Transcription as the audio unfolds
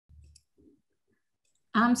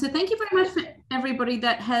So thank you very much for everybody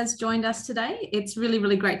that has joined us today. It's really,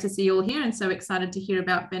 really great to see you all here and so excited to hear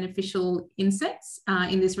about beneficial insects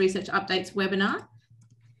in this Research Updates webinar.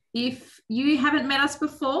 If you haven't met us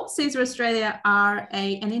before, Cesar Australia are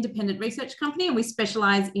an independent research company, and we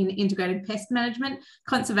specialise in integrated pest management,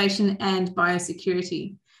 conservation and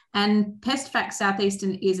biosecurity. And Pest Fact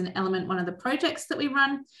Southeastern is an element, one of the projects that we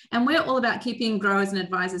run, and we're all about keeping growers and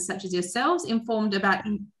advisors such as yourselves informed about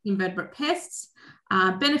invertebrate pests,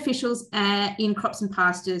 beneficials in crops and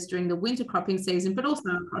pastures during the winter cropping season, but also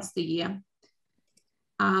across the year.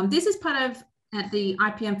 This is part of the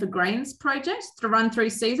IPM for Grains project, the Run Through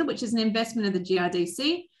Cesar, which is an investment of the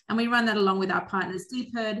GRDC, and we run that along with our partners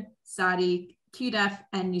DPIRD, SARDI, QDAF,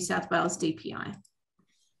 and New South Wales DPI.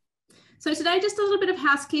 So today, just a little bit of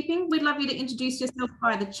housekeeping. We'd love you to introduce yourself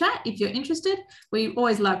via the chat if you're interested. We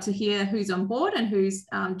always love to hear who's on board and who's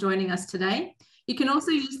joining us today. You can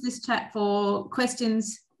also use this chat for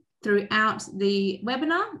questions throughout the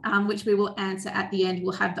webinar, which we will answer at the end.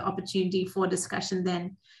 We'll have the opportunity for discussion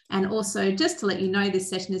then. And also, just to let you know, this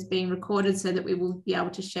session is being recorded so that we will be able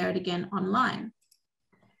to share it again online.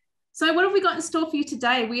 So what have we got in store for you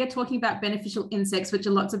today? We are talking about beneficial insects, which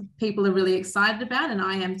lots of people are really excited about, and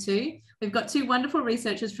I am too. We've got two wonderful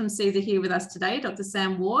researchers from Cesar here with us today, Dr.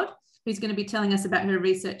 Sam Ward, who's going to be telling us about her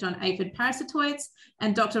research on aphid parasitoids,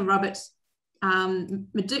 and Dr. Robert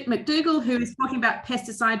McDougall, who is talking about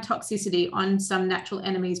pesticide toxicity on some natural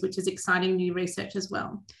enemies, which is exciting new research as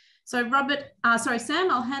well. So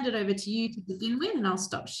Sam, I'll hand it over to you to begin with, and I'll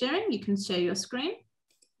stop sharing. You can share your screen.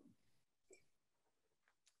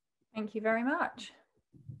 Thank you very much.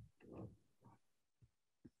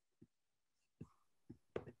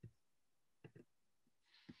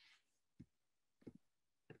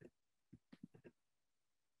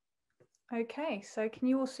 Okay, so can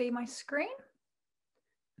you all see my screen?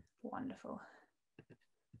 Wonderful.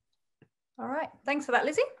 All right, thanks for that,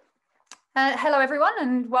 Lizzie. Hello, everyone,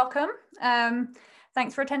 and welcome.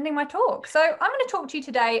 Thanks for attending my talk. So I'm going to talk to you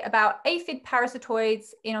today about aphid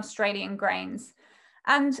parasitoids in Australian grains.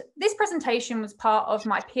 And this presentation was part of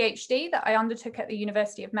my PhD that I undertook at the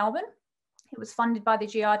University of Melbourne. It was funded by the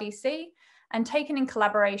GRDC and taken in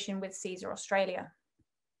collaboration with Cesar Australia.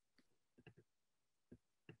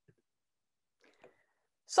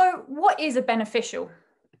 So what is a beneficial?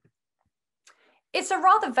 It's a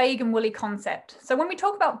rather vague and woolly concept. So when we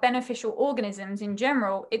talk about beneficial organisms in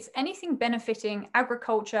general, it's anything benefiting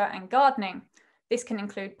agriculture and gardening. This can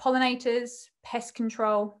include pollinators, pest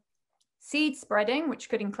control, seed spreading, which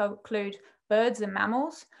could include birds and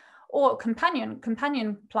mammals, or companion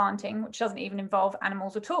planting, which doesn't even involve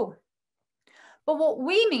animals at all. But what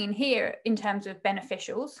we mean here in terms of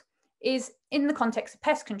beneficials is in the context of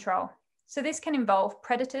pest control. So this can involve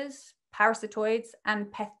predators, parasitoids, and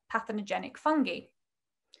pathogenic fungi.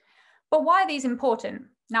 But why are these important?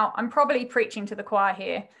 Now, I'm probably preaching to the choir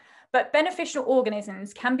here, but beneficial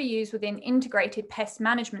organisms can be used within integrated pest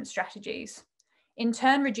management strategies, in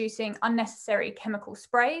turn reducing unnecessary chemical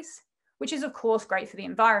sprays, which is of course great for the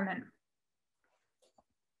environment.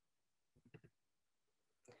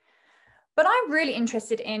 But I'm really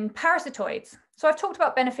interested in parasitoids. So I've talked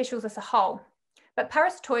about beneficials as a whole, but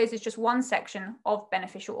parasitoids is just one section of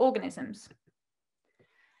beneficial organisms.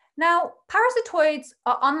 Now, parasitoids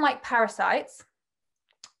are unlike parasites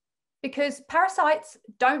because parasites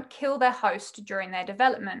don't kill their host during their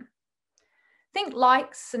development. Think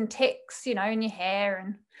lice and ticks, you know, in your hair,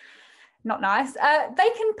 and not nice. They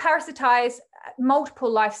can parasitize at multiple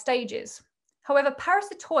life stages. However,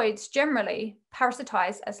 parasitoids generally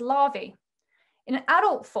parasitize as larvae. In an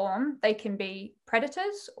adult form, they can be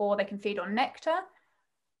predators or they can feed on nectar,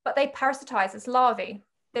 but they parasitize as larvae.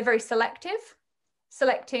 They're very selective,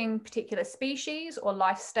 selecting particular species or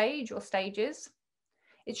life stage or stages.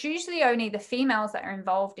 It's usually only the females that are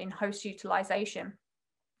involved in host utilization.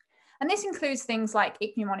 And this includes things like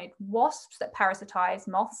ichneumoniid wasps that parasitize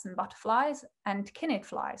moths and butterflies, and kinid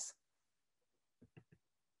flies.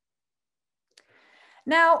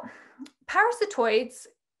 Now, parasitoids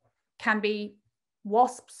can be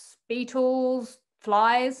wasps, beetles,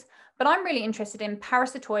 flies, but I'm really interested in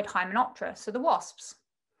parasitoid Hymenoptera, so the wasps.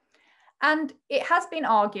 And it has been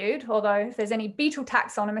argued, although if there's any beetle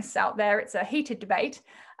taxonomists out there, it's a heated debate,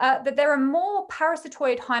 that there are more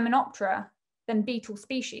parasitoid Hymenoptera than beetle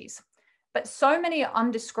species, but so many are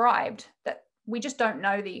undescribed that we just don't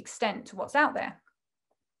know the extent to what's out there.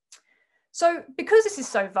 So because this is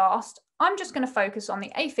so vast, I'm just going to focus on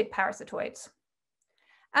the aphid parasitoids.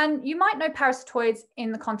 And you might know parasitoids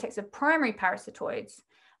in the context of primary parasitoids.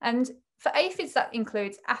 And for aphids, that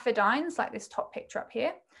includes aphidines, like this top picture up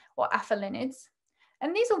here, or aphilinids.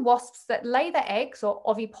 And these are wasps that lay their eggs or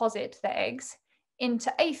oviposit their eggs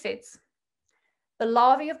into aphids. The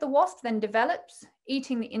larvae of the wasp then develops,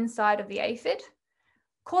 eating the inside of the aphid,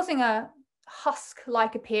 causing a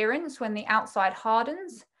husk-like appearance when the outside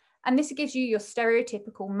hardens. And this gives you your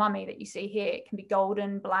stereotypical mummy that you see here. It can be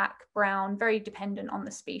golden, black, brown, very dependent on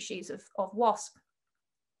the species of wasp.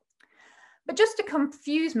 But just to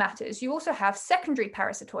confuse matters, you also have secondary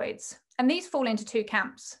parasitoids, and these fall into two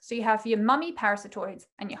camps. So you have your mummy parasitoids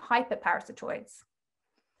and your hyperparasitoids.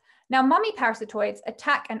 Now, mummy parasitoids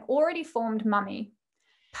attack an already formed mummy,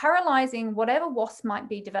 paralyzing whatever wasp might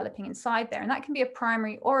be developing inside there. And that can be a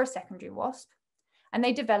primary or a secondary wasp, and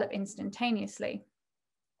they develop instantaneously.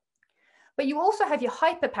 But you also have your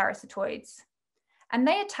hyperparasitoids, and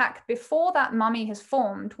they attack before that mummy has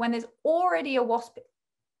formed, when there's already a wasp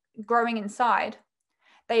growing inside.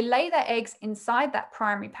 They lay their eggs inside that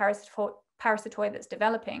primary parasitoid that's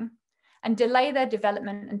developing and delay their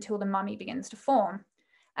development until the mummy begins to form.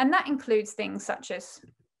 And that includes things such as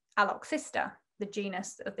Aloxista, the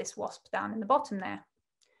genus of this wasp down in the bottom there.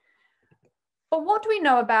 But what do we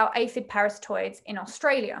know about aphid parasitoids in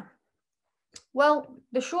Australia? Well,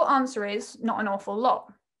 the short answer is not an awful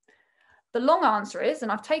lot. The long answer is,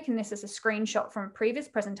 and I've taken this as a screenshot from a previous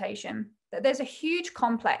presentation, that there's a huge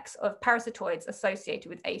complex of parasitoids associated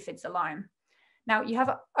with aphids alone. Now, you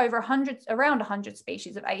have around 100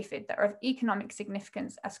 species of aphid that are of economic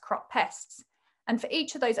significance as crop pests. And for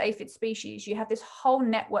each of those aphid species, you have this whole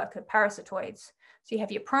network of parasitoids. So you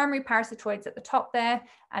have your primary parasitoids at the top there,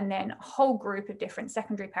 and then a whole group of different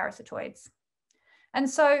secondary parasitoids. And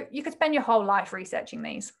so you could spend your whole life researching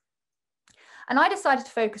these. And I decided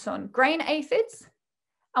to focus on grain aphids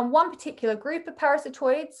and one particular group of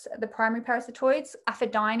parasitoids, the primary parasitoids,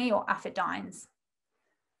 Aphidaini or Aphidines.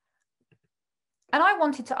 And I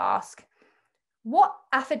wanted to ask, what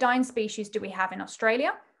Aphidine species do we have in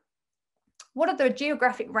Australia? What are the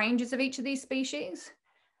geographic ranges of each of these species?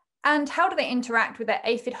 And how do they interact with their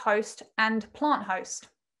aphid host and plant host?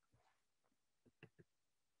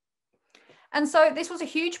 And so this was a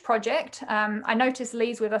huge project. I noticed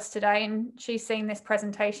Lee's with us today, and she's seen this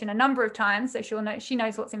presentation a number of times, so she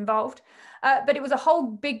knows what's involved. But it was a whole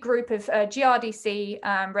big group of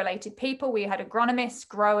GRDC related people. We had agronomists,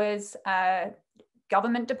 growers,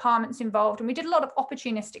 government departments involved, and we did a lot of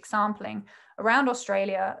opportunistic sampling around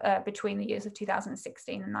Australia between the years of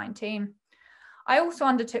 2016 and 19. I also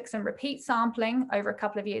undertook some repeat sampling over a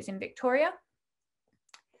couple of years in Victoria.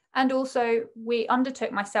 And also we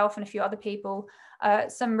undertook, myself and a few other people,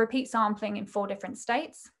 some repeat sampling in 4 different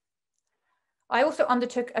states. I also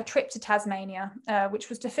undertook a trip to Tasmania, which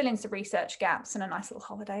was to fill in some research gaps and a nice little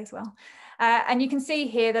holiday as well. And you can see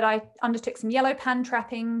here that I undertook some yellow pan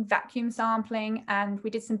trapping, vacuum sampling, and we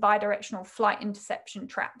did some bidirectional flight interception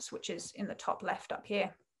traps, which is in the top left up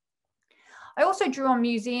here. I also drew on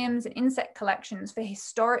museums and insect collections for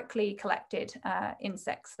historically collected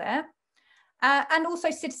insects there. And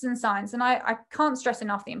also citizen science. And I can't stress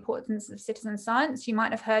enough the importance of citizen science. You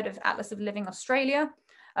might have heard of Atlas of Living Australia.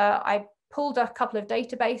 I pulled a couple of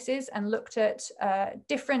databases and looked at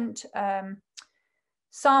different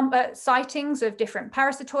sightings of different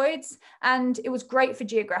parasitoids, and it was great for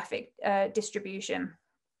geographic distribution.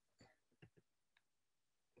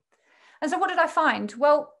 And so what did I find?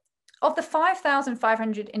 Well, of the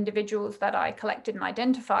 5,500 individuals that I collected and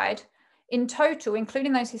identified, in total,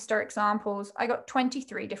 including those historic samples, I got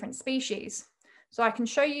 23 different species. So I can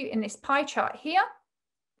show you in this pie chart here,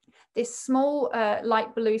 this small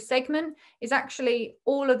light blue segment is actually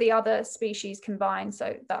all of the other species combined,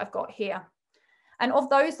 so that I've got here. And of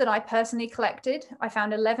those that I personally collected, I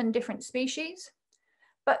found 11 different species.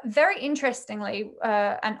 But very interestingly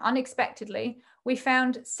and unexpectedly, we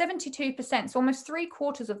found 72%, so almost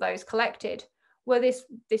 3/4 of those collected, were this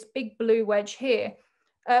big blue wedge here.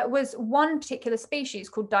 Was one particular species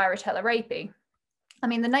called Diarrhotella rapi. I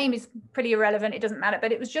mean, the name is pretty irrelevant, it doesn't matter,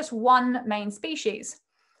 but it was just one main species.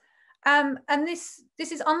 And this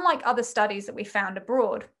is unlike other studies that we found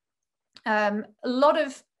abroad. A lot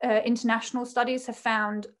of international studies have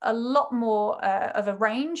found a lot more of a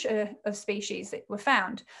range of species that were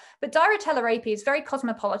found. But Diarrhotella rapi is very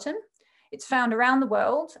cosmopolitan. It's found around the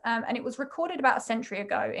world, and it was recorded about a century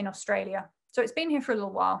ago in Australia. So it's been here for a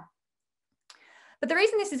little while. But the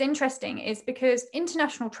reason this is interesting is because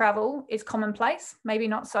international travel is commonplace, maybe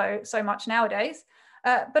not so much nowadays,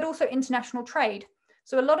 but also international trade.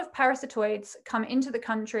 So a lot of parasitoids come into the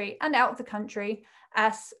country and out of the country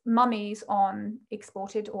as mummies on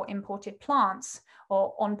exported or imported plants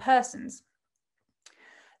or on persons.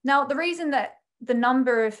 Now, the reason that the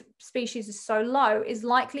number of species is so low is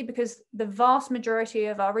likely because the vast majority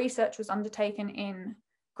of our research was undertaken in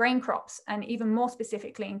grain crops, and even more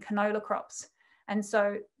specifically in canola crops. And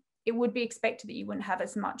so it would be expected that you wouldn't have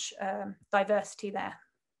as much diversity there.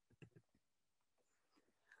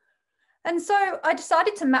 And so I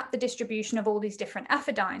decided to map the distribution of all these different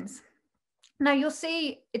aphidines. Now you'll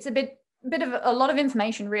see it's a bit of a lot of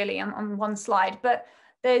information really on one slide, but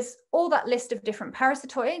there's all that list of different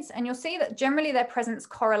parasitoids, and you'll see that generally their presence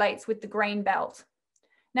correlates with the grain belt.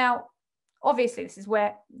 Now, obviously this is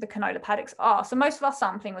where the canola paddocks are, so most of our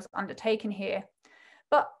sampling was undertaken here,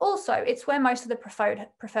 but also it's where most of the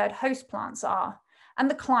preferred host plants are, and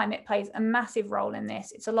the climate plays a massive role in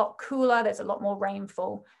this. It's a lot cooler, there's a lot more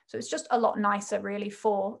rainfall, so it's just a lot nicer really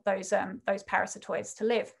for those parasitoids to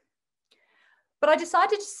live. But I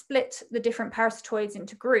decided to split the different parasitoids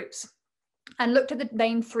into groups and looked at the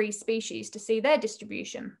main 3 species to see their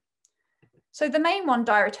distribution. So the main one,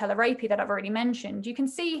 Diratella rape, that I've already mentioned, you can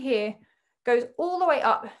see here goes all the way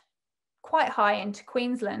up quite high into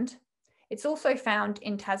Queensland. It's also found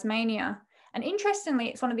in Tasmania. And interestingly,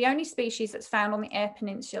 it's one of the only species that's found on the Eyre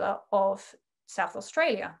Peninsula of South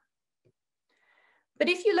Australia. But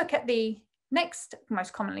if you look at the next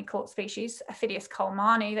most commonly caught species, Aphidius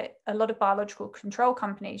colemanni, that a lot of biological control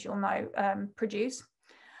companies you'll know produce,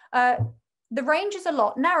 the range is a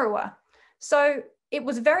lot narrower. So it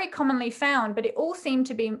was very commonly found, but it all seemed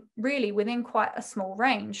to be really within quite a small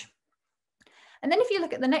range. And then if you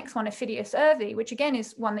look at the next one, Aphidius urvi, which again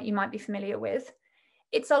is one that you might be familiar with,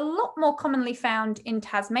 it's a lot more commonly found in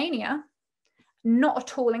Tasmania, not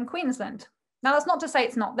at all in Queensland. Now that's not to say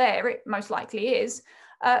it's not there, it most likely is,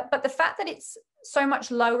 but the fact that it's so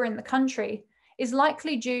much lower in the country is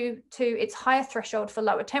likely due to its higher threshold for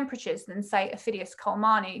lower temperatures than, say, Aphidius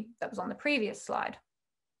colemanni that was on the previous slide.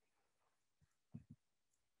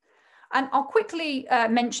 And I'll quickly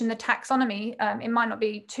mention the taxonomy. It might not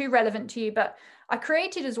be too relevant to you, but I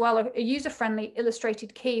created as well a user-friendly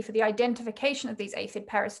illustrated key for the identification of these aphid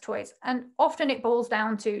parasitoids. And often it boils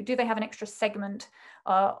down to, do they have an extra segment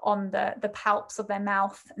on the palps of their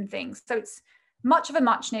mouth and things? So it's much of a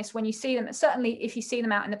muchness when you see them. Certainly if you see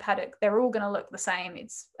them out in the paddock, they're all going to look the same.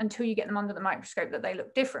 It's until you get them under the microscope that they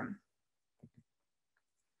look different.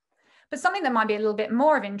 But something that might be a little bit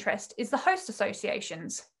more of interest is the host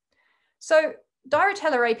associations. So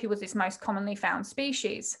Diratella rape was its most commonly found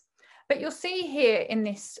species, but you'll see here in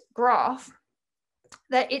this graph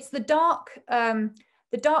that it's the dark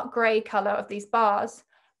gray color of these bars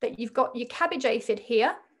that you've got your cabbage aphid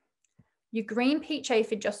here, your green peach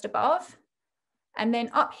aphid just above, and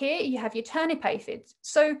then up here you have your turnip aphids.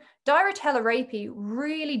 So Diratella rape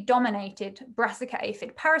really dominated brassica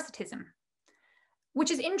aphid parasitism,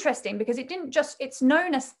 which is interesting because it didn't just, it's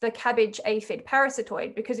known as the cabbage aphid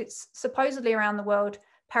parasitoid because it's supposedly around the world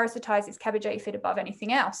parasitizes cabbage aphid above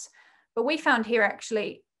anything else. But we found here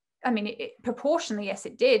actually, I mean, proportionally, yes,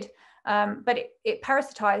 it did, but it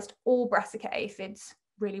parasitized all brassica aphids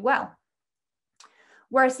really well.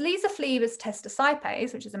 Whereas Lysophlebus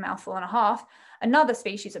testacipes, which is a mouthful and a half, another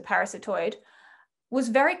species of parasitoid, was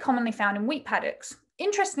very commonly found in wheat paddocks.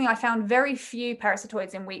 Interestingly, I found very few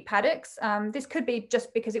parasitoids in wheat paddocks. This could be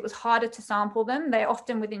just because it was harder to sample them. They're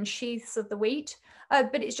often within sheaths of the wheat,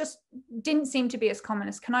 but it just didn't seem to be as common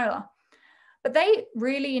as canola. But they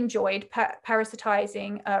really enjoyed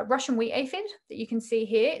parasitizing Russian wheat aphid that you can see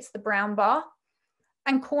here. It's the brown bar,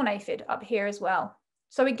 and corn aphid up here as well.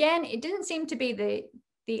 So again, it didn't seem to be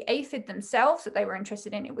the aphid themselves that they were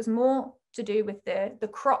interested in. It was more to do with the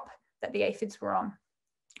crop that the aphids were on.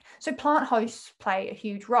 So plant hosts play a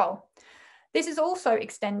huge role. This is also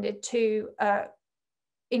extended to,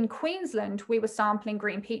 in Queensland, we were sampling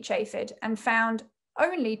green peach aphid and found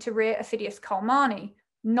only to rear Aphidius colemanni,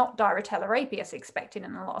 not Diratella rape as expected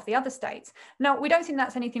in a lot of the other states. Now, we don't think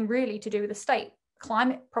that's anything really to do with the state.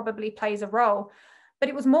 Climate probably plays a role, but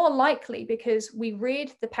it was more likely because we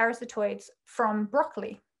reared the parasitoids from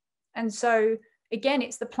broccoli. And so again,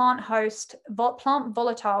 it's the plant host, plant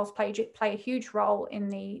volatiles play a huge role in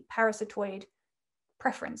the parasitoid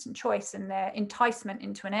preference and choice and their enticement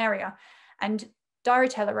into an area. And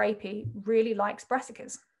Diratella rape really likes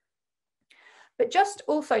brassicas. But just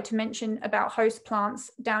also to mention about host plants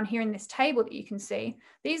down here in this table that you can see,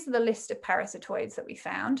 these are the list of parasitoids that we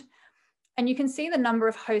found. And you can see the number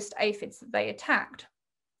of host aphids that they attacked.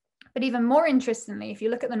 But even more interestingly, if you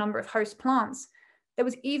look at the number of host plants, there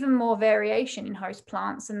was even more variation in host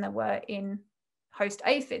plants than there were in host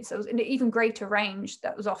aphids. So it was an even greater range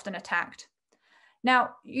that was often attacked.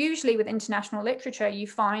 Now, usually with international literature, you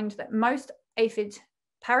find that most aphid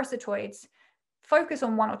parasitoids focus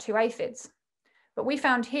on one or two aphids. But we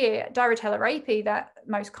found here, Diritella rapi, that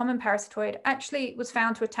most common parasitoid, actually was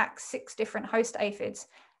found to attack 6 different host aphids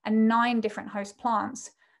and 9 different host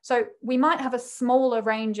plants. So we might have a smaller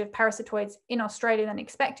range of parasitoids in Australia than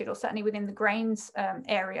expected, or certainly within the grains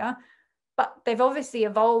area, but they've obviously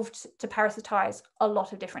evolved to parasitize a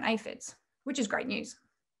lot of different aphids, which is great news.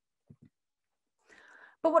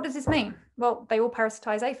 But what does this mean? Well, they all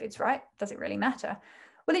parasitize aphids, right? Does it really matter?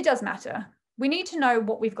 Well, it does matter. We need to know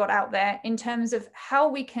what we've got out there in terms of how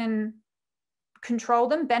we can control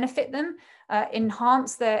them, benefit them,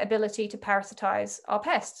 enhance their ability to parasitize our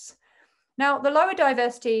pests. Now, the lower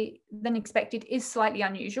diversity than expected is slightly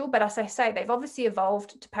unusual, but as I say, they've obviously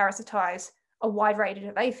evolved to parasitize a wide range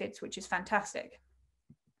of aphids, which is fantastic.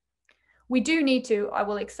 We do need to, I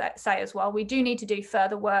will say as well, we do need to do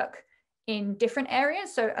further work in different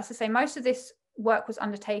areas. So as I say, most of this work was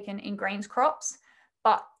undertaken in grains crops,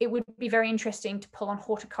 but it would be very interesting to pull on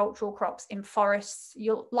horticultural crops in forests.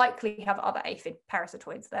 You'll likely have other aphid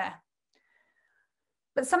parasitoids there.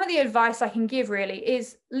 But some of the advice I can give really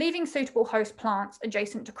is leaving suitable host plants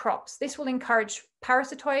adjacent to crops. This will encourage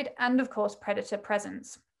parasitoid and of course predator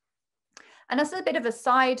presence. And as a bit of a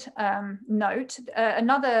side note,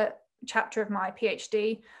 another chapter of my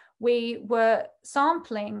PhD, we were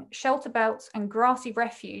sampling shelter belts and grassy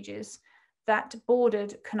refuges that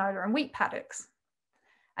bordered canola and wheat paddocks.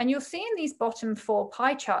 And you'll see in these bottom 4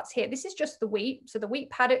 pie charts here, this is just the wheat. So the wheat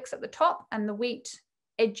paddocks at the top and the wheat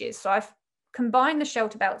edges. So I've combine the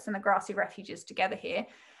shelter belts and the grassy refuges together here.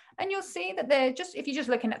 And you'll see that they're just, if you're just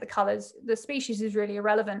looking at the colors, the species is really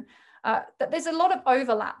irrelevant, that there's a lot of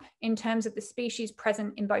overlap in terms of the species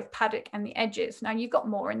present in both paddock and the edges. Now you've got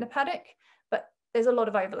more in the paddock, but there's a lot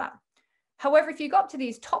of overlap. However, if you got to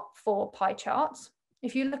these top 4 pie charts,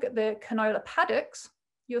 if you look at the canola paddocks,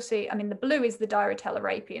 you'll see, I mean, the blue is the Diritella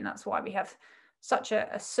rapi, and that's why we have such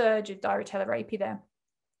a surge of Diritella rapi there.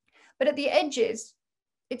 But at the edges,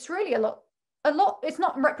 it's really a lot, it's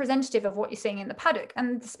not representative of what you're seeing in the paddock,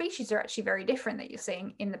 and the species are actually very different that you're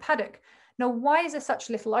seeing in the paddock. Now, why is there such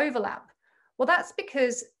little overlap? Well, that's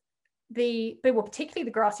because particularly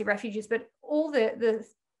the grassy refuges, but all the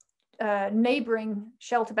neighboring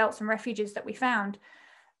shelter belts and refuges that we found,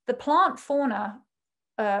 the plant fauna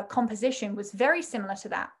composition was very similar to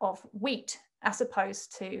that of wheat as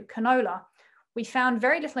opposed to canola. We found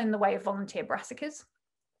very little in the way of volunteer brassicas,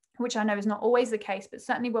 which I know is not always the case, but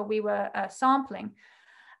certainly where we were sampling,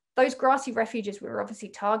 those grassy refuges we were obviously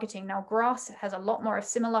targeting. Now, grass has a lot more of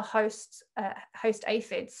similar host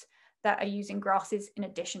aphids that are using grasses in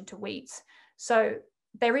addition to wheats. So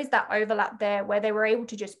there is that overlap there where they were able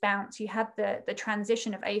to just bounce. You had the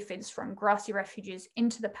transition of aphids from grassy refuges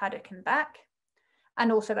into the paddock and back,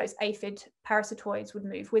 and also those aphid parasitoids would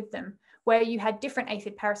move with them, where you had different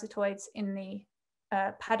aphid parasitoids in the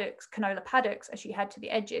paddocks, canola paddocks, as you had to the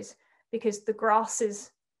edges, because the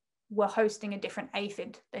grasses were hosting a different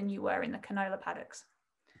aphid than you were in the canola paddocks.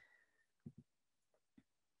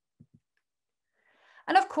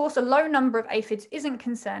 And of course, a low number of aphids isn't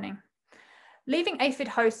concerning. Leaving aphid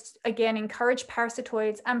hosts, again, encourage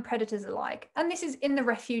parasitoids and predators alike. And this is in the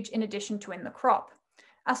refuge in addition to in the crop.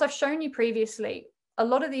 As I've shown you previously, a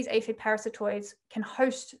lot of these aphid parasitoids can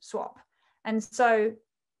host swap. And so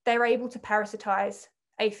they're able to parasitize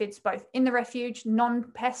aphids both in the refuge,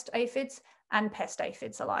 non-pest aphids, and pest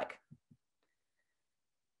aphids alike.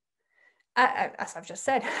 As I've just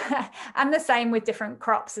said, and the same with different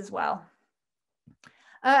crops as well.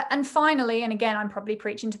 And finally, and again, I'm probably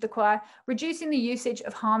preaching to the choir, reducing the usage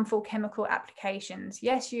of harmful chemical applications.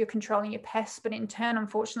 Yes, you're controlling your pests, but in turn,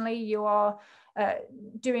 unfortunately, you are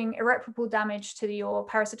doing irreparable damage to your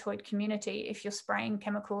parasitoid community if you're spraying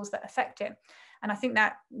chemicals that affect it. And I think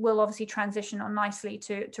that will obviously transition on nicely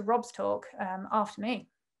to Rob's talk after me.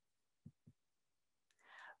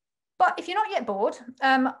 But if you're not yet bored,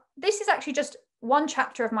 this is actually just one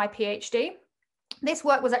chapter of my PhD. This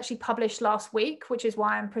work was actually published last week, which is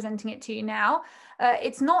why I'm presenting it to you now.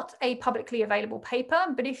 It's not a publicly available paper,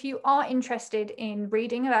 but if you are interested in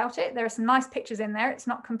reading about it, there are some nice pictures in there. It's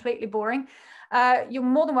not completely boring. You're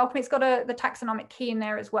more than welcome. It's got the taxonomic key in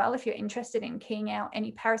there as well, if you're interested in keying out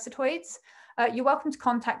any parasitoids. You're welcome to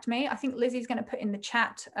contact me. I think Lizzie's going to put in the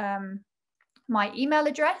chat my email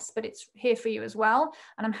address, but it's here for you as well.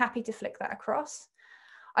 And I'm happy to flick that across.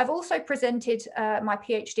 I've also presented my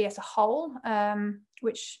PhD as a whole,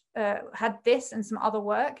 which had this and some other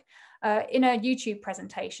work in a YouTube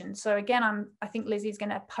presentation. So again, I think Lizzie's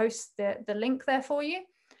going to post the link there for you.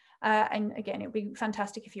 And again, it would be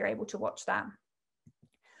fantastic if you're able to watch that.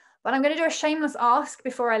 But I'm going to do a shameless ask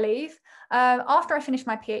before I leave. After I finished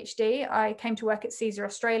my PhD, I came to work at Cesar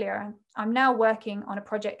Australia. I'm now working on a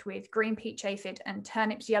project with green peach aphid and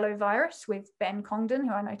turnips yellow virus with Ben Congdon,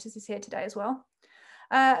 who I notice is here today as well.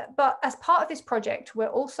 But as part of this project, we're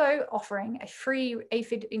also offering a free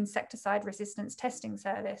aphid insecticide resistance testing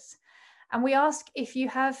service. And we ask if you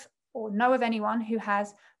have or know of anyone who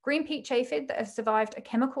has green peach aphid that has survived a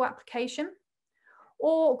chemical application,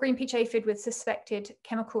 or green peach aphid with suspected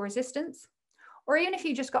chemical resistance, or even if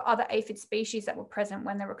you just got other aphid species that were present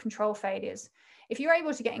when there were control failures. If you're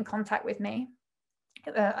able to get in contact with me,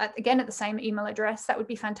 again at the same email address, that would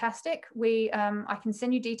be fantastic. I can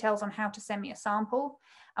send you details on how to send me a sample,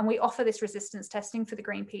 and we offer this resistance testing for the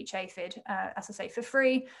green peach aphid, as I say, for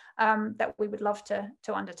free, that we would love to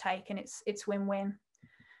undertake, and it's win-win.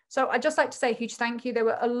 So I'd just like to say a huge thank you. There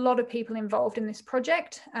were a lot of people involved in this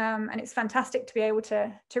project, and it's fantastic to be able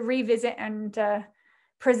to revisit and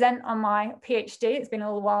present on my PhD. It's been a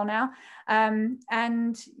little while now.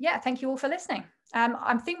 And yeah, thank you all for listening.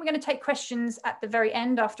 I think we're going to take questions at the very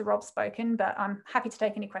end after Rob's spoken, but I'm happy to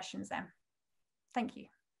take any questions then. Thank you.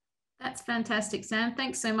 That's fantastic, Sam.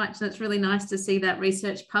 Thanks so much. That's really nice to see that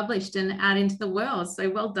research published and out into the world. So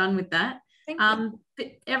well done with that.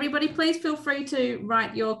 Everybody, please feel free to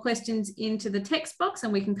write your questions into the text box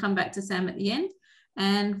and we can come back to Sam at the end.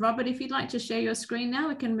 And Robert, if you'd like to share your screen now,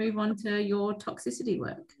 we can move on to your toxicity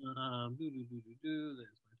work. There's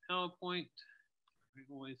my PowerPoint.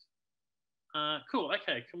 Always. Cool.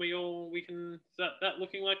 Okay. Is that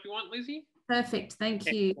looking like we want, Lizzie? Perfect. Thank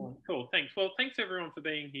you. Cool. Thanks. Well, thanks everyone for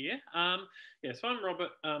being here. So I'm Robert,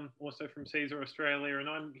 also from Cesar Australia, and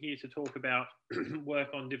I'm here to talk about work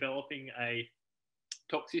on developing a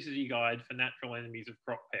toxicity guide for natural enemies of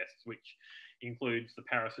crop pests, which includes the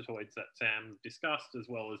parasitoids that Sam discussed, as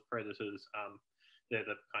well as predators. They're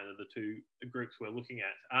the two groups we're looking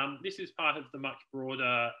at. This is part of the much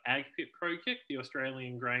broader AgPIP project, the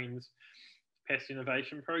Australian Grains Pest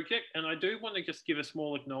Innovation Project. And I do want to just give a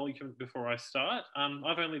small acknowledgement before I start.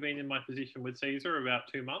 I've only been in my position with Cesar about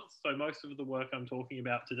 2 months. So most of the work I'm talking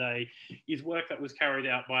about today is work that was carried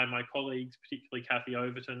out by my colleagues, particularly Kathy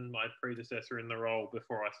Overton, my predecessor in the role,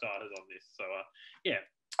 before I started on this. So yeah.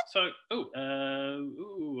 So,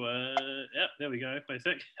 there we go. Wait a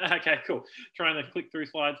sec. Okay, cool. Trying to click through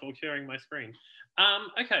slides while sharing my screen.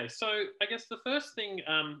 Okay, so I guess the first thing,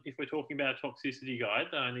 if we're talking about a toxicity guide,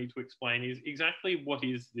 that I need to explain is exactly what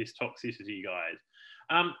is this toxicity guide.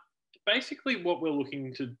 Basically, what we're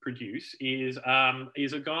looking to produce is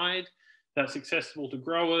a guide that's accessible to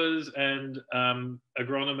growers and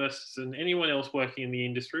agronomists and anyone else working in the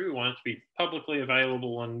industry. We want it to be publicly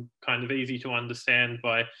available and kind of easy to understand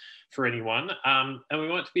for anyone. And we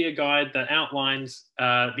want it to be a guide that outlines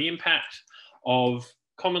the impact of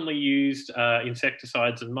commonly used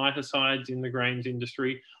insecticides and miticides in the grains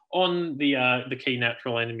industry on the key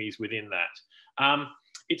natural enemies within that.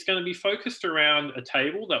 It's going to be focused around a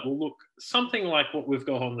table that will look something like what we've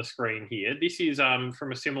got on the screen here. This is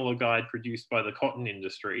from a similar guide produced by the cotton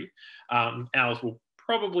industry. Ours will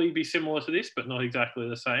probably be similar to this, but not exactly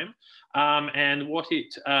the same. And what you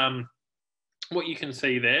can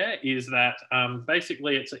see there is that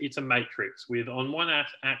basically it's a matrix with, on one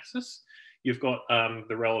axis, you've got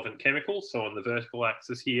the relevant chemicals, so on the vertical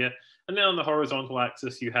axis here, and then on the horizontal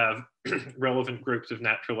axis, you have relevant groups of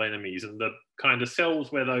natural enemies, and the kind of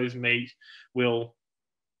cells where those meet will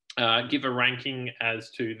give a ranking as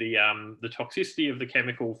to the toxicity of the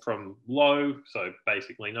chemical from low, so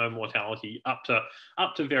basically no mortality, up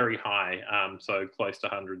to very high, so close to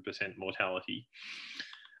 100% mortality.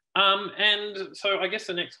 And so I guess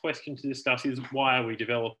the next question to discuss is, why are we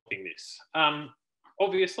developing this?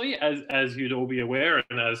 Obviously, as you'd all be aware,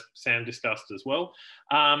 and as Sam discussed as well,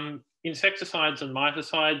 insecticides and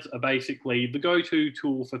miticides are basically the go-to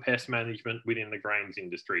tool for pest management within the grains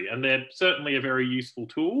industry. And they're certainly a very useful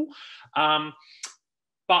tool,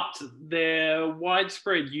 but their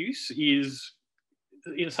widespread use is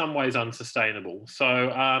in some ways unsustainable.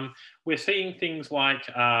 So we're seeing things like,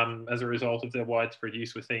 as a result of their widespread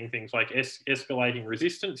use, we're seeing things like escalating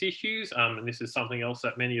resistance issues. And this is something else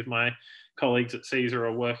that many of my colleagues at Cesar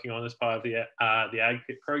are working on as part of the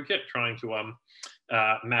AgPIP project, trying to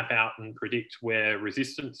map out and predict where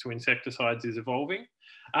resistance to insecticides is evolving.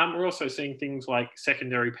 We're also seeing things like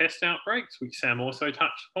secondary pest outbreaks, which Sam also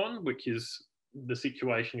touched on, which is the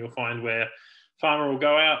situation you'll find where farmer will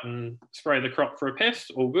go out and spray the crop for a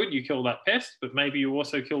pest. All good, you kill that pest, but maybe you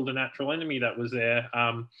also killed a natural enemy that was there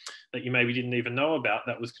that you maybe didn't even know about,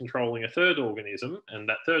 that was controlling a third organism, and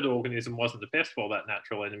that third organism wasn't the pest while that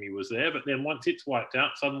natural enemy was there. But then once it's wiped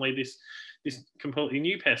out, suddenly this completely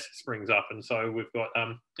new pest springs up. And so we've got,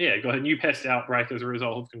 got a new pest outbreak as a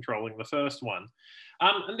result of controlling the first one.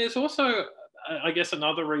 And there's also, I guess,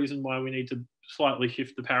 another reason why we need to slightly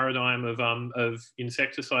shift the paradigm of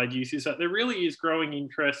insecticide use is that there really is growing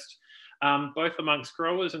interest both amongst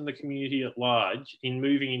growers and the community at large in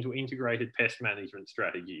moving into integrated pest management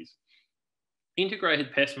strategies.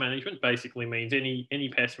 Integrated pest management basically means any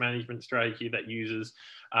pest management strategy that uses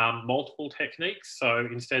multiple techniques. So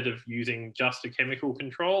instead of using just a chemical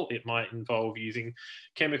control, it might involve using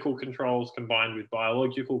chemical controls combined with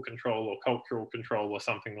biological control or cultural control or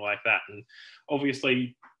something like that. And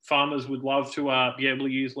obviously, farmers would love to be able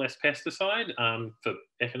to use less pesticide for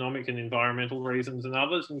economic and environmental reasons and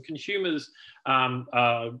others. And consumers,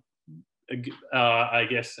 I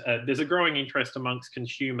guess, there's a growing interest amongst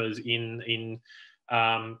consumers in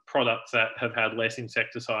products that have had less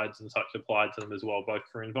insecticides and such applied to them as well, both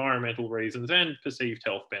for environmental reasons and perceived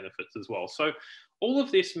health benefits as well. So all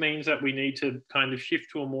of this means that we need to kind of shift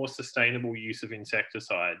to a more sustainable use of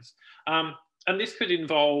insecticides. And this could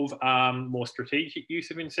involve more strategic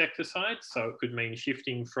use of insecticides. So it could mean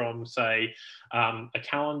shifting from, say, a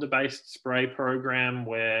calendar-based spray program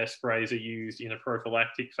where sprays are used in a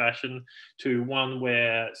prophylactic fashion to one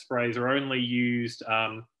where sprays are only used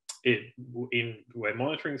where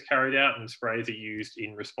monitoring is carried out and sprays are used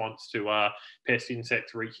in response to pest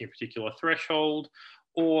insects reaching a particular threshold,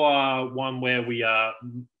 or one where we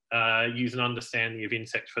use an understanding of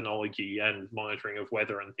insect phenology and monitoring of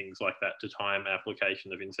weather and things like that to time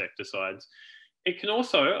application of insecticides. It can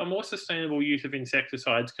also, a more sustainable use of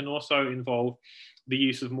insecticides can also involve the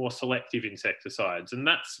use of more selective insecticides. And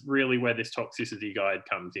that's really where this toxicity guide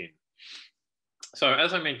comes in. So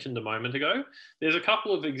as I mentioned a moment ago, there's a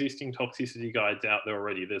couple of existing toxicity guides out there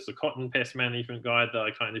already. There's the cotton pest management guide that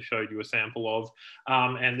I kind of showed you a sample of.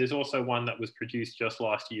 And there's also one that was produced just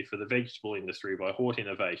last year for the vegetable industry by Hort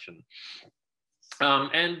Innovation.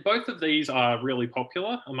 And both of these are really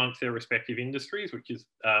popular amongst their respective industries, which is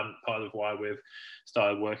part of why we've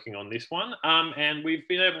started working on this one. And we've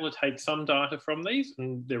been able to take some data from these,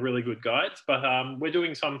 and they're really good guides, but we're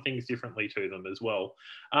doing some things differently to them as well.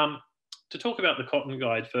 To talk about the cotton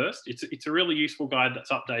guide first, it's a really useful guide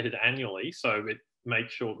that's updated annually, so it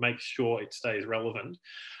makes sure it stays relevant.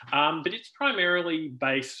 But it's primarily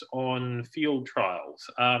based on field trials.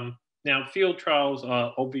 Now, field trials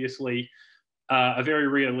are obviously a very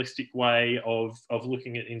realistic way of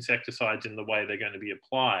looking at insecticides in the way they're going to be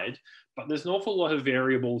applied, but there's an awful lot of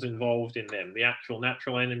variables involved in them. The actual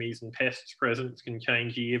natural enemies and pests presence can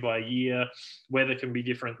change year by year, weather can be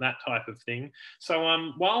different, that type of thing. So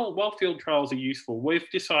while field trials are useful, we've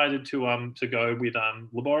decided to go with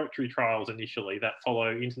laboratory trials initially that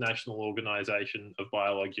follow International Organization of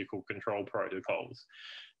Biological Control Protocols.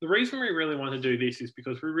 The reason we really want to do this is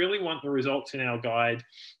because we really want the results in our guide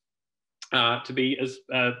to be as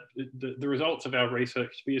the results of our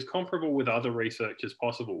research to be as comparable with other research as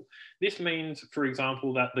possible. This means, for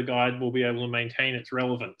example, that the guide will be able to maintain its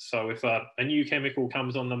relevance. So if a new chemical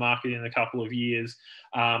comes on the market in a couple of years,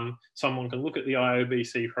 someone can look at the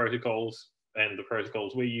IOBC protocols and the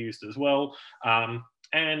protocols we used as well,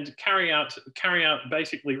 and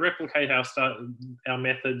basically replicate our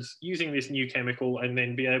methods using this new chemical, and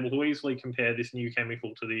then be able to easily compare this new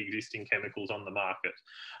chemical to the existing chemicals on the market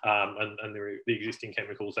and the existing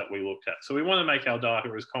chemicals that we looked at. So we want to make our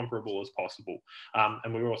data as comparable as possible,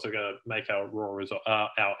 and we're also going to make our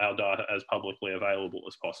our data as publicly available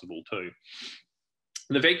as possible too.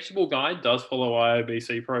 The vegetable guide does follow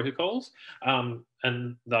IOBC protocols,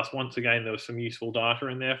 and thus, once again, there was some useful data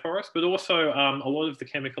in there for us, but also a lot of the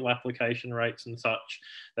chemical application rates and such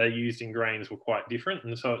that are used in grains were quite different.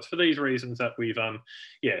 And so it's for these reasons that we've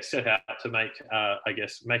set out to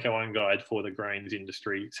make our own guide for the grains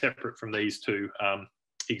industry, separate from these two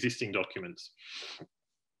existing documents.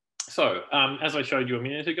 So as I showed you a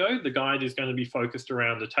minute ago, the guide is going to be focused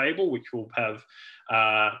around a table which will have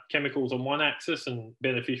chemicals on one axis and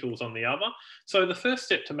beneficials on the other. So the first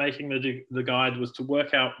step to making the guide was to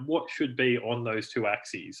work out what should be on those two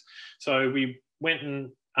axes. So we went and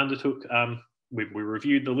undertook, we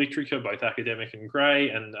reviewed the literature, both academic and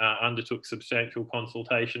grey, and undertook substantial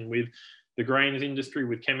consultation with the grains industry,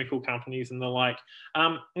 with chemical companies and the like,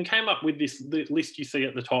 and came up with this list you see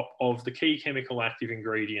at the top of the key chemical active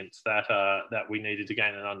ingredients that we needed to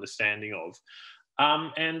gain an understanding of.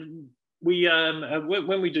 And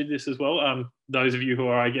when we do this as well, those of you who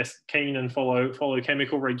are, I guess, keen and follow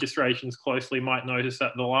chemical registrations closely might notice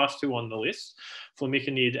that the last two on the list,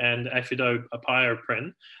 flamiconid and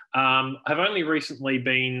afidopyropren, have only recently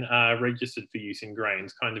been registered for use in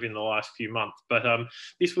grains, kind of in the last few months. But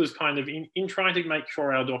this was kind of in trying to make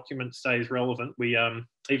sure our document stays relevant. We,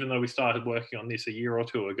 even though we started working on this a year or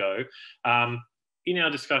two ago, in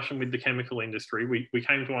our discussion with the chemical industry, we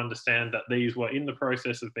came to understand that these were in the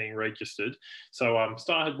process of being registered. So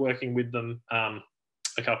started working with them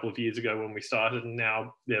a couple of years ago when we started, and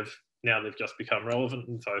now they've just become relevant.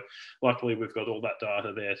 And so luckily we've got all that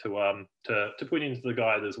data there to put into the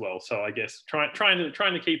guide as well. So I guess trying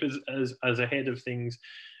to keep as ahead of things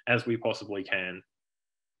as we possibly can.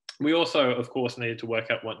 We also, of course, needed to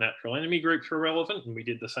work out what natural enemy groups were relevant, and we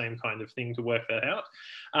did the same kind of thing to work that out.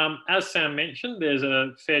 As Sam mentioned, there's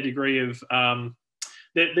a fair degree of,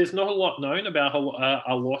 there's not a lot known about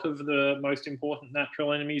a lot of the most important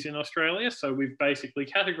natural enemies in Australia. So we've basically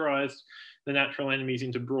categorised the natural enemies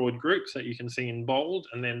into broad groups that you can see in bold,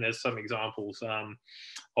 and then there's some examples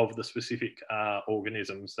of the specific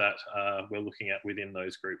organisms that we're looking at within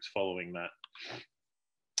those groups following that.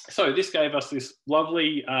 So this gave us this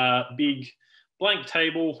lovely big blank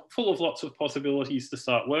table full of lots of possibilities to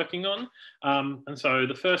start working on. And so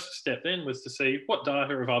the first step then was to see what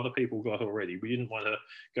data have other people got already. We didn't want to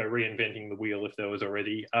go reinventing the wheel if there was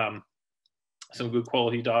already some good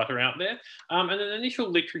quality data out there. And an initial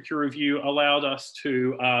literature review allowed us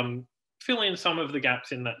to fill in some of the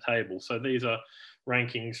gaps in that table. So these are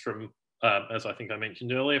rankings from, as I think I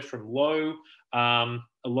mentioned earlier, from low,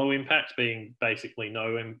 a low impact being basically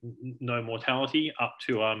no mortality, up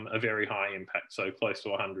to a very high impact, so close to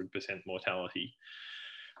 100% mortality.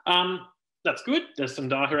 That's good. There's some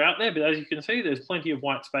data out there, but as you can see, there's plenty of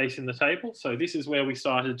white space in the table. So this is where we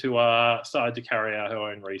started to carry out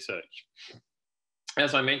our own research.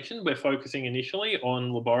 As I mentioned, we're focusing initially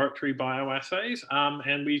on laboratory bioassays,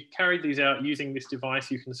 and we carried these out using this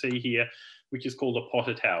device you can see here, which is called a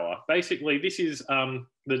Potter Tower. Basically, this is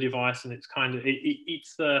the device, and it's kind of,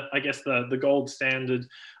 it's the, I guess, the gold standard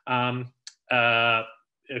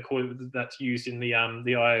that's used in the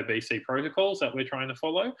IOBC protocols that we're trying to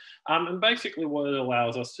follow. And basically what it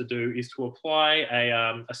allows us to do is to apply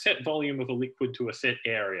a set volume of a liquid to a set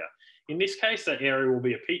area. In this case, that area will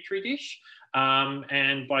be a Petri dish.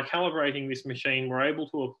 And by calibrating this machine, we're able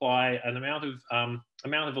to apply an amount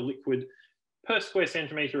of a liquid per square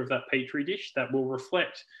centimetre of that Petri dish that will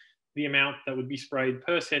reflect the amount that would be sprayed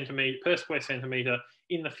per square centimetre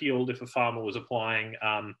in the field if a farmer was applying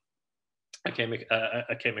a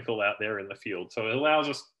chemical out there in the field. So it allows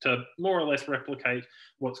us to more or less replicate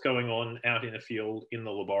what's going on out in a field in the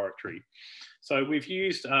laboratory. So we've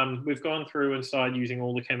gone through and started using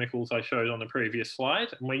all the chemicals I showed on the previous slide,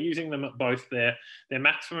 and we're using them at both their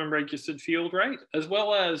maximum registered field rate, as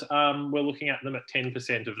well as we're looking at them at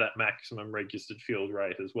 10% of that maximum registered field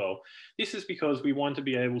rate as well. This is because we want to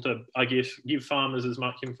be able to, I guess, give farmers as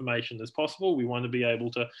much information as possible. We want to be able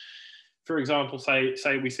to, for example, say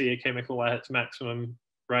we see a chemical at its maximum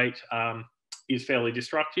rate is fairly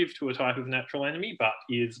destructive to a type of natural enemy, but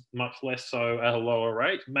is much less so at a lower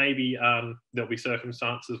rate. Maybe there'll be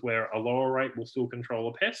circumstances where a lower rate will still control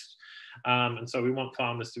a pest. And so we want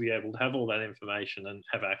farmers to be able to have all that information and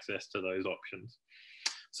have access to those options.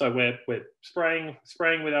 So we're spraying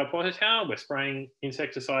with our Potter Tower, we're spraying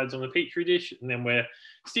insecticides on the Petri dish, and then we're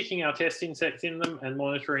sticking our test insects in them and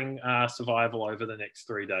monitoring survival over the next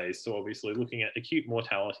 3 days. So obviously looking at acute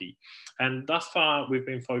mortality. And thus far, we've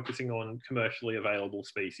been focusing on commercially available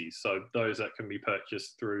species, so those that can be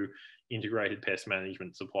purchased through integrated pest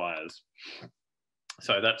management suppliers.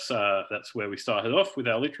 So that's where we started off with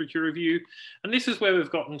our literature review. And this is where we've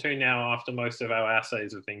gotten to now after most of our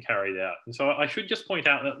assays have been carried out. And so I should just point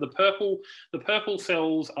out that the purple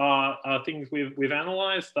cells are things we've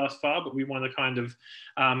analysed thus far, but we want to kind of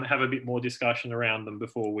have a bit more discussion around them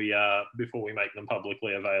before we make them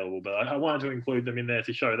publicly available. But I wanted to include them in there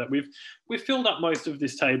to show that we've filled up most of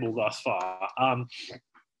this table thus far.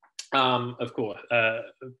 Of course,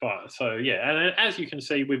 but so yeah, and as you can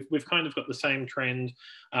see, we've kind of got the same trend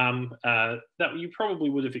that you probably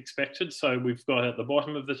would have expected. So we've got at the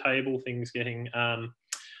bottom of the table things getting, I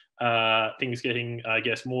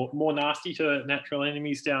guess, more nasty to natural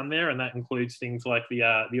enemies down there, and that includes things like the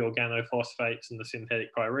organophosphates and the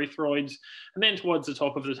synthetic pyrethroids. And then towards the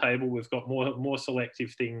top of the table, we've got more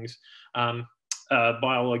selective things.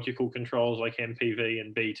 Biological controls like MPV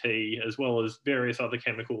and BT, as well as various other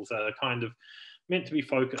chemicals that are kind of meant to be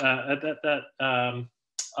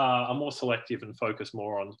are more selective and focus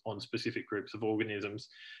more on specific groups of organisms.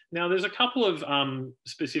 Now, there's a couple of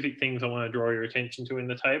specific things I want to draw your attention to in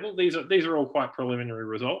the table. These are all quite preliminary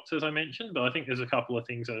results, as I mentioned, but I think there's a couple of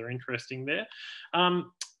things that are interesting there.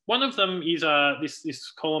 One of them is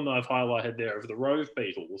this column that I've highlighted there of the rove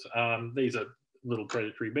beetles. These are little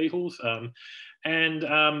predatory beetles,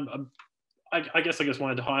 I guess I just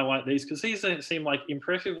wanted to highlight these because these seem like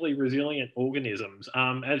impressively resilient organisms.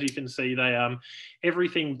 As you can see, they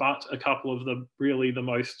everything but a couple of the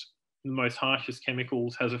most harshest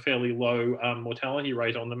chemicals has a fairly low mortality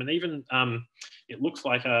rate on them, and even it looks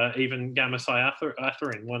like even gamma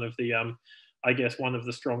cyatherine, one of the I guess one of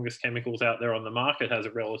the strongest chemicals out there on the market, has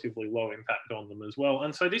a relatively low impact on them as well.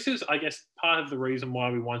 And so this is, I guess, part of the reason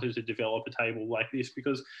why we wanted to develop a table like this,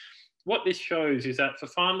 because what this shows is that for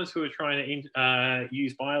farmers who are trying to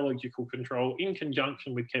use biological control in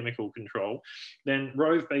conjunction with chemical control, then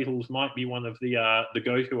rove beetles might be one of the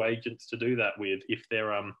go-to agents to do that with if they're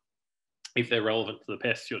relevant to the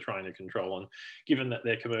pests you're trying to control. And given that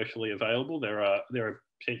they're commercially available, they're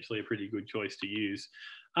potentially a pretty good choice to use.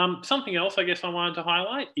 Something else I guess I wanted to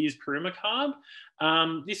highlight is pyrimecarb.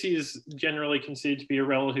 This is generally considered to be a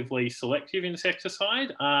relatively selective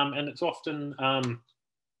insecticide, and it's often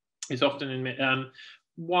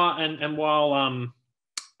while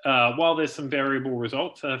there's some variable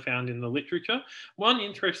results that are found in the literature, one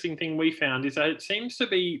interesting thing we found is that it seems to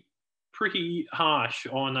be pretty harsh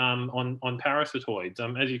on parasitoids.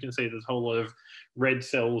 As you can see, there's a whole lot of red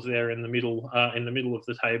cells there in the middle of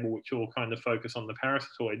the table, which all kind of focus on the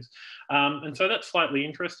parasitoids. And so that's slightly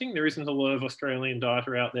interesting. There isn't a lot of Australian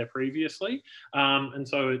data out there previously, and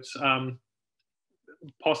so it's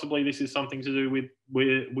possibly this is something to do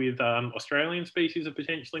with Australian species are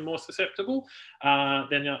potentially more susceptible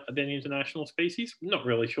than international species. Not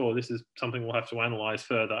really sure. This is something we'll have to analyse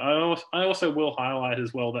further. I also will highlight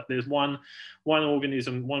as well that there's one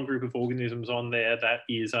group of organisms on there that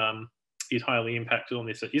is highly impacted on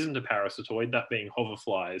this that isn't a parasitoid, that being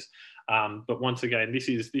hoverflies. But once again, this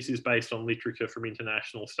is based on literature from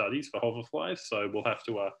international studies for hoverflies, so we'll have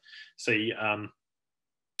to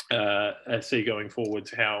see going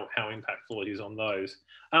forwards how impactful it is on those.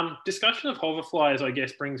 Discussion of hoverflies, I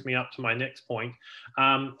guess, brings me up to my next point,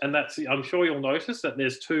 and that's, I'm sure you'll notice that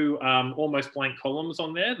there's two almost blank columns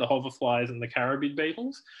on there, the hoverflies and the carabid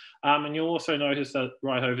beetles, and you'll also notice that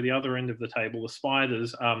right over the other end of the table, the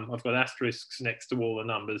spiders, I've got asterisks next to all the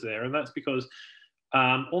numbers there, and that's because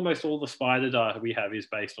almost all the spider data we have is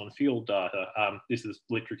based on field data. This is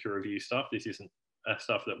literature review stuff. This isn't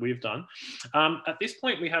stuff that we've done. At this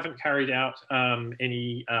point, we haven't carried out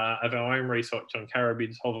any of our own research on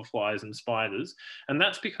carabids, hoverflies, and spiders, and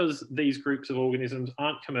that's because these groups of organisms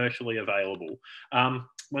aren't commercially available.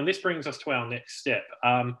 When this brings us to our next step,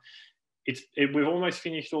 we've almost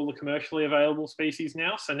finished all the commercially available species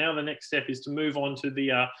now, so now the next step is to move on to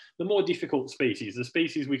the more difficult species, the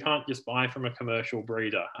species we can't just buy from a commercial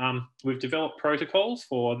breeder. We've developed protocols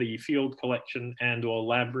for the field collection and or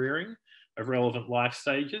lab rearing of relevant life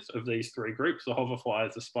stages of these three groups, the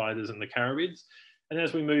hoverflies, the spiders, and the carabids. And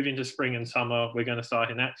as we move into spring and summer, we're going to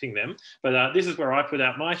start enacting them. But this is where I put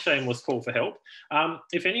out my shameless call for help.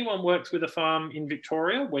 If anyone works with a farm in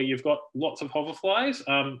Victoria where you've got lots of hoverflies,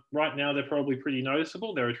 right now they're probably pretty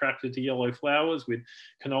noticeable. They're attracted to yellow flowers with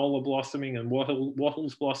canola blossoming and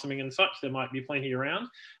wattles blossoming and such. There might be plenty around.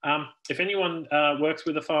 If anyone works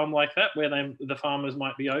with a farm like that where the farmers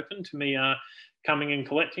might be open to me coming and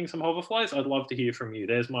collecting some hoverflies, I'd love to hear from you.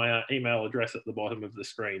 There's my email address at the bottom of the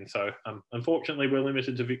screen. So unfortunately, we're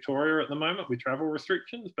limited to Victoria at the moment with travel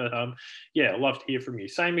restrictions, but yeah, I'd love to hear from you.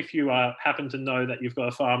 Same if you happen to know that you've got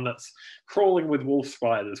a farm that's crawling with wolf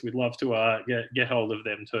spiders. We'd love to get hold of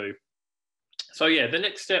them too. So yeah, the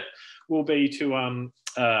next step will be to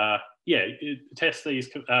test these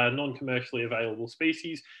non-commercially available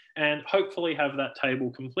species and hopefully have that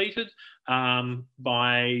table completed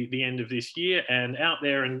by the end of this year and out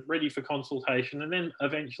there and ready for consultation, and then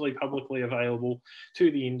eventually publicly available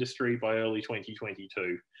to the industry by early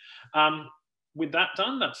 2022. With that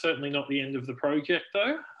done, that's certainly not the end of the project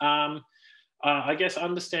though. I guess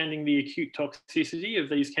understanding the acute toxicity of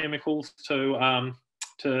these chemicals to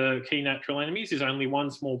key natural enemies is only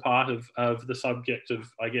one small part of the subject of,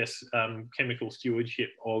 I guess, chemical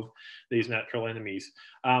stewardship of these natural enemies.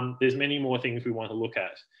 There's many more things we want to look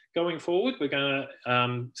at. Going forward, we're going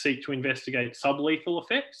to seek to investigate sublethal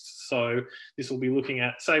effects. So this will be looking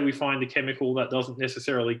at, say we find a chemical that doesn't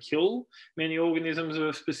necessarily kill many organisms of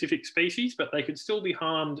a specific species, but they could still be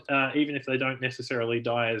harmed even if they don't necessarily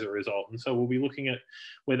die as a result. And so we'll be looking at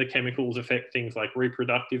whether chemicals affect things like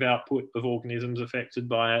reproductive output of organisms affected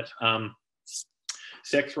by it,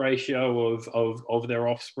 sex ratio of their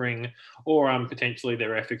offspring, or potentially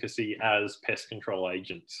their efficacy as pest control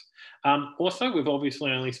agents. Also, we've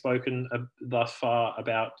obviously only spoken thus far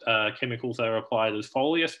about chemicals that are applied as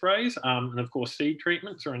foliar sprays, and of course seed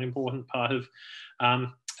treatments are an important part of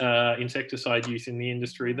insecticide use in the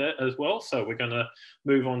industry there as well. So we're going to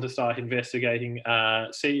move on to start investigating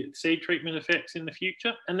seed treatment effects in the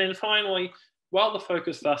future. And then finally, while the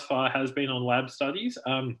focus thus far has been on lab studies,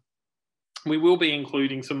 we will be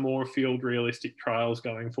including some more field realistic trials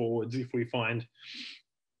going forwards if we find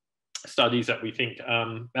studies that we think,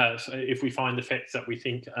 if we find effects that we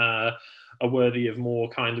think are worthy of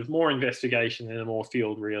more investigation in a more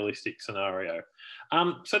field realistic scenario.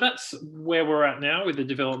 So that's where we're at now with the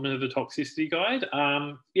development of the toxicity guide.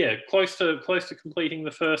 Yeah, close to completing the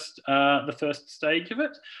first stage of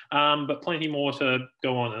it, but plenty more to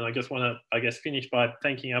go on. And I just want to finish by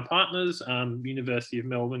thanking our partners, University of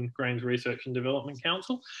Melbourne Grains Research and Development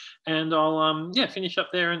Council, and I'll finish up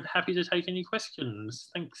there and happy to take any questions.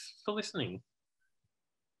 Thanks for listening.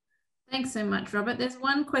 Thanks so much, Robert. There's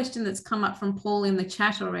one question that's come up from Paul in the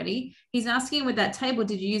chat already. He's asking, with that table,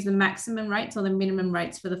 did you use the maximum rates or the minimum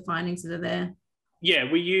rates for the findings that are there?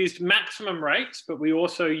 Yeah, we used maximum rates, but we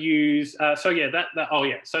also used, so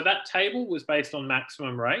that table was based on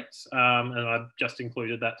maximum rates, and I've just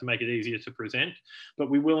included that to make it easier to present,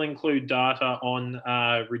 but we will include data on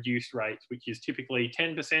reduced rates, which is typically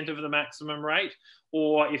 10% of the maximum rate,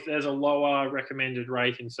 or if there's a lower recommended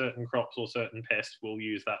rate in certain crops or certain pests, we'll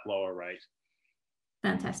use that lower rate.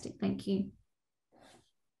 Fantastic, thank you.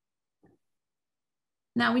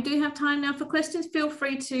 Now, we do have time now for questions. Feel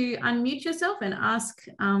free to unmute yourself and ask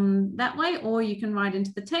that way, or you can write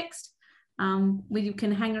into the text. We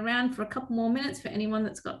can hang around for a couple more minutes for anyone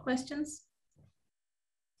that's got questions.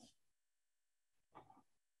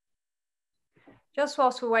 Just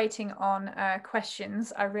whilst we're waiting on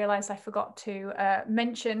questions, I realised I forgot to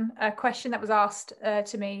mention a question that was asked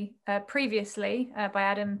to me previously by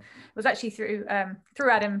Adam. It was actually through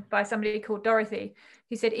Adam by somebody called Dorothy,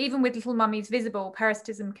 who said, even with little mummies visible,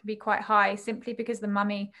 parasitism can be quite high simply because the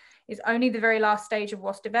mummy is only the very last stage of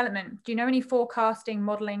wasp development. Do you know any forecasting,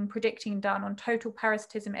 modelling, predicting done on total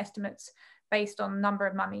parasitism estimates based on number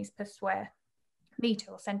of mummies per square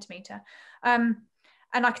metre or centimetre?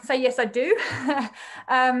 And I can say, yes, I do.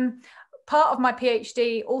 Part of my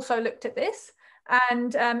PhD also looked at this.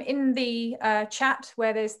 And in the chat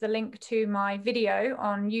where there's the link to my video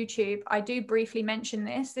on YouTube, I do briefly mention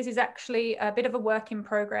this. This is actually a bit of a work in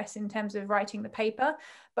progress in terms of writing the paper,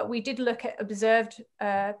 but we did look at observed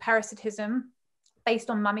parasitism based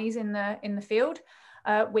on mummies in the field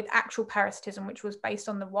with actual parasitism, which was based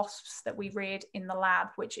on the wasps that we reared in the lab,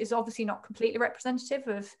 which is obviously not completely representative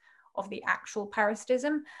of the actual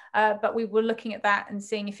parasitism, but we were looking at that and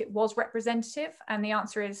seeing if it was representative, and the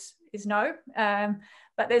answer is no.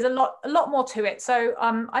 But there's a lot more to it. So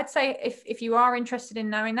I'd say if you are interested in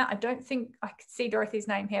knowing that, I don't think I could see Dorothy's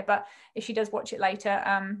name here, but if she does watch it later,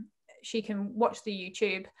 she can watch the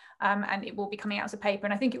YouTube and it will be coming out as a paper.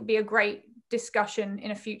 And I think it would be a great discussion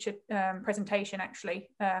in a future presentation, actually,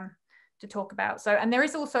 to talk about. So, and there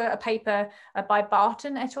is also a paper by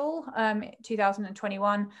Barton et al.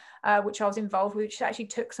 2021, which I was involved with, which actually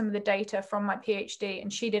took some of the data from my PhD,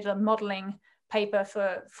 and she did a modelling paper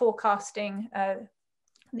for forecasting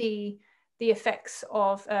the effects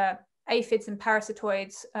of aphids and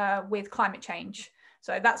parasitoids with climate change.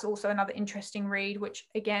 So that's also another interesting read, which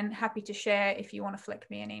again, happy to share if you want to flick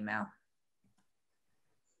me an email.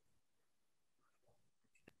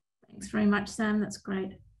 Thanks very much, Sam. That's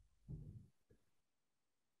great.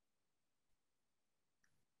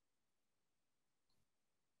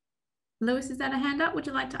 Lewis, is that a hand up? Would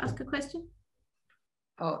you like to ask a question?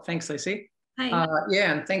 Oh, thanks, Lacey. Hey.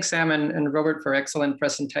 Yeah, and thanks, Sam and Robert, for excellent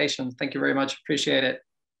presentation. Thank you very much. Appreciate it.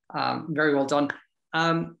 Very well done.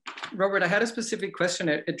 Robert, I had a specific question.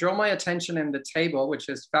 It drew my attention in the table, which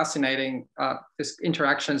is fascinating, this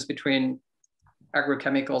interactions between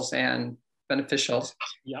agrochemicals and beneficials.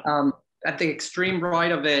 Yeah. At the extreme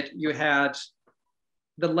right of it, you had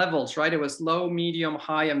the levels, right? It was low, medium,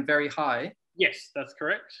 high, and very high. Yes, that's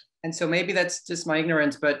correct. And so maybe that's just my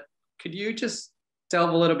ignorance, but could you just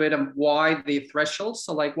delve a little bit on why the thresholds?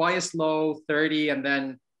 So like, why is low 30, and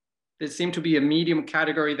then there seemed to be a medium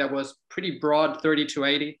category that was pretty broad, 30 to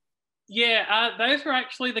 80? Yeah, those were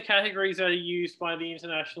actually the categories that are used by the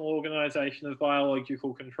International Organization of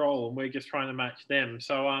Biological Control, and we're just trying to match them.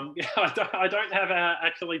 So yeah, I don't have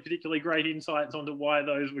actually particularly great insights onto why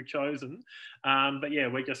those were chosen, but yeah,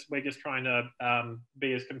 we're just trying to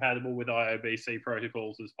be as compatible with IOBC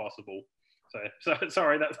protocols as possible. So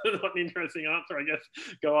sorry, that's not an interesting answer. I guess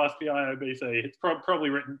go ask the IOBC. It's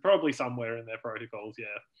probably somewhere in their protocols. Yeah.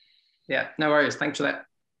 Yeah, no worries. Thanks for that.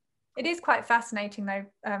 It is quite fascinating though,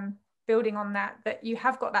 building on that you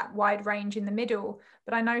have got that wide range in the middle,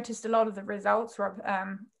 but I noticed a lot of the results, Rob,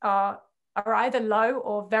 are either low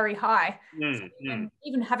or very high. So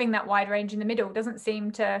even having that wide range in the middle doesn't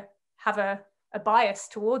seem to have a bias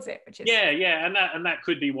towards it, which is and that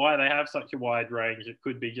could be why they have such a wide range. It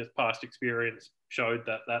could be just past experience showed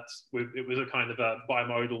that it was a kind of a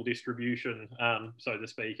bimodal distribution, so to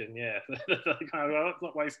speak, and let's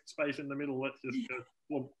not waste space in the middle. Let's just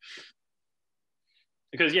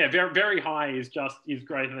because very high is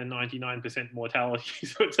greater than 99% mortality.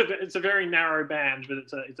 So it's a very narrow band, but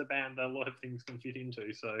it's a band that a lot of things can fit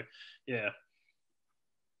into. So yeah.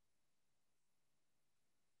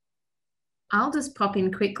 I'll just pop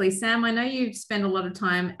in quickly. Sam, I know you've spent a lot of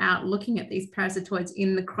time out looking at these parasitoids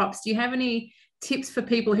in the crops. Do you have any tips for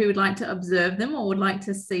people who would like to observe them or would like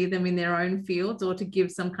to see them in their own fields, or to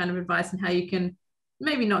give some kind of advice on how you can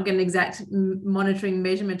maybe not get an exact monitoring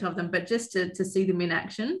measurement of them, but just to see them in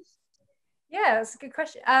action? Yeah, that's a good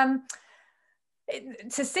question.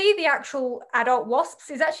 To see the actual adult wasps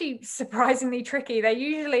is actually surprisingly tricky. They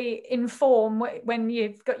usually inform when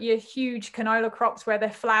you've got your huge canola crops where they're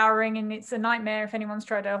flowering, and it's a nightmare if anyone's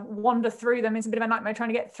tried to wander through them. It's a bit of a nightmare trying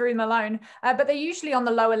to get through them alone, but they're usually on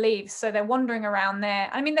the lower leaves, so they're wandering around there.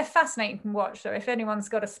 I mean, they're fascinating to watch, so if anyone's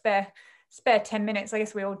got a spare 10 minutes, I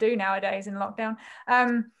guess we all do nowadays in lockdown,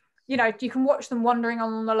 you can watch them wandering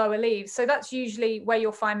on the lower leaves. So that's usually where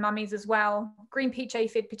you'll find mummies as well. Green peach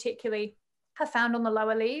aphid particularly are found on the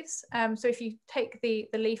lower leaves. So if you take the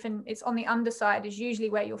leaf and it's on the underside is usually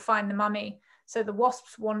where you'll find the mummy. So the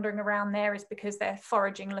wasps wandering around there is because they're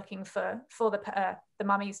foraging, looking for the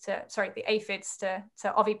the aphids to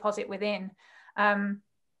oviposit within.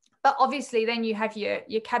 But obviously then you have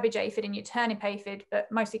your cabbage aphid and your turnip aphid,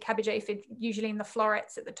 but mostly cabbage aphid usually in the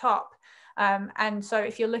florets at the top. And so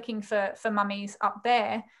if you're looking for mummies up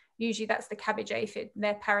there, usually that's the cabbage aphid.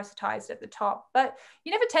 They're parasitized at the top, but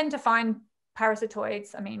you never tend to find parasitoids.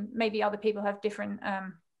 I mean, maybe other people have different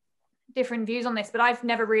views on this, but I've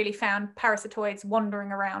never really found parasitoids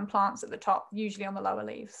wandering around plants at the top, usually on the lower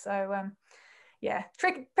leaves. So yeah,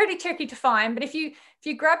 pretty tricky to find. But if you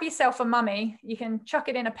grab yourself a mummy, you can chuck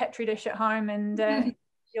it in a petri dish at home, and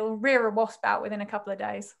you'll rear a wasp out within a couple of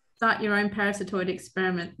days. Start your own parasitoid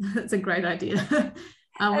experiment. That's a great idea.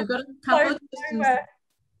 We've got a couple of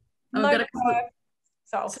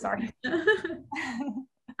questions. Sorry.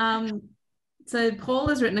 So Paul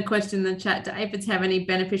has written a question in the chat: do aphids have any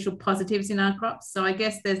beneficial positives in our crops? So I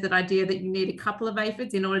guess there's that idea that you need a couple of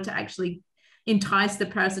aphids in order to actually entice the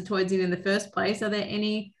parasitoids in the first place. Are there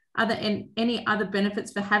any other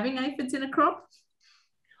benefits for having aphids in a crop?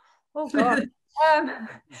 Oh God.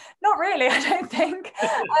 Not really, I don't think.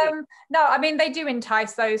 No, I mean, they do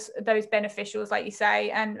entice those beneficials, like you say,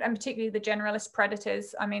 and particularly the generalist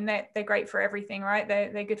predators. I mean, they're great for everything, right?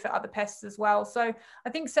 They're good for other pests as well. So I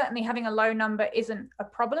think certainly having a low number isn't a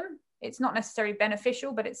problem. It's not necessarily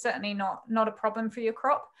beneficial, but it's certainly not a problem for your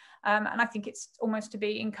crop. And I think it's almost to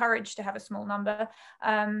be encouraged to have a small number.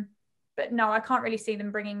 But no, I can't really see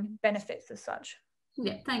them bringing benefits as such.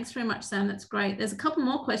 Yeah, thanks very much, Sam. That's great. There's a couple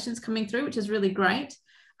more questions coming through, which is really great.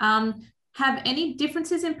 Have any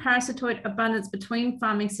differences in parasitoid abundance between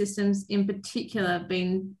farming systems in particular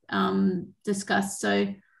been discussed? So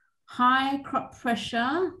high crop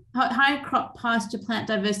pressure, high crop pasture plant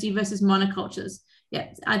diversity versus monocultures.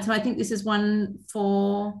 Yeah, so I think this is one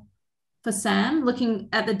for Sam, looking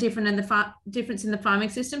at the difference in the farming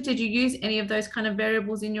system. Did you use any of those kind of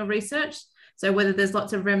variables in your research? So whether there's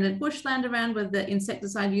lots of remnant bushland around, whether the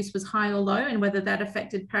insecticide use was high or low, and whether that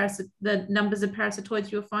affected the numbers of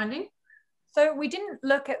parasitoids you were finding? So we didn't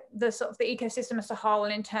look at the sort of the ecosystem as a whole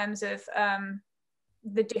in terms of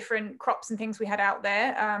the different crops and things we had out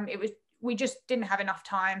there. We just didn't have enough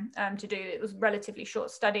time to do it. It was a relatively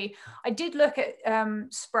short study. I did look at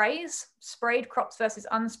sprayed crops versus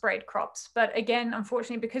unsprayed crops. But again,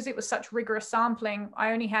 unfortunately, because it was such rigorous sampling,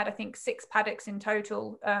 I only had, I think, 6 paddocks in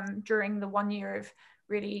total during the 1 year of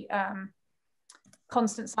really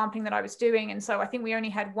constant sampling that I was doing. And so I think we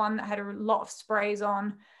only had one that had a lot of sprays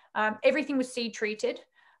on. Everything was seed treated.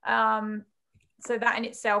 So that in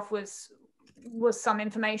itself was some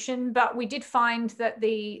information, but we did find that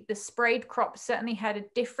the sprayed crop certainly had a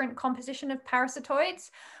different composition of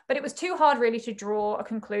parasitoids, but it was too hard really to draw a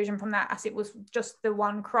conclusion from that as it was just the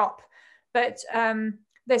one crop. But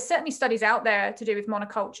there's certainly studies out there to do with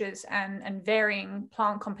monocultures and varying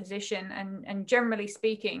plant composition, and generally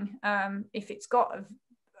speaking, if it's got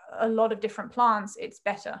a lot of different plants, it's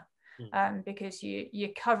better. because you're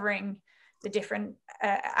covering the different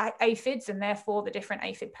aphids and therefore the different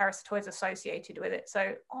aphid parasitoids associated with it.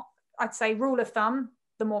 So I'd say rule of thumb,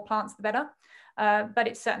 the more plants, the better. But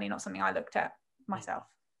it's certainly not something I looked at myself.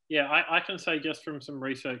 Yeah, I can say just from some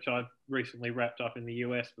research I've recently wrapped up in the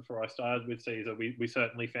US before I started with Cesar, we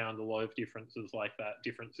certainly found a lot of differences like that,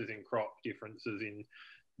 differences in crop, differences in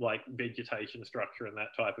like vegetation structure and that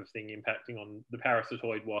type of thing impacting on the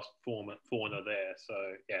parasitoid wasp fauna there. So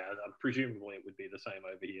yeah, presumably it would be the same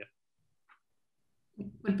over here. It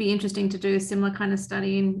would be interesting to do a similar kind of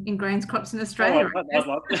study in grains crops in Australia. I'd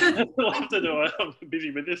love to do it. I'm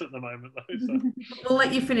busy with this at the moment though. So. We'll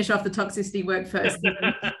let you finish off the toxicity work first.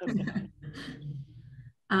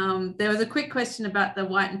 There was a quick question about the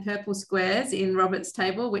white and purple squares in Robert's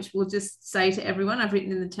table, which we'll just say to everyone. I've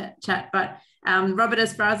written in the chat, but Robert,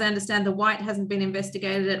 as far as I understand, the white hasn't been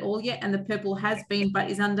investigated at all yet, and the purple has been, but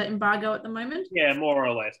is under embargo at the moment. Yeah, more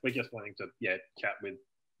or less. We're just wanting to chat with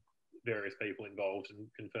various people involved and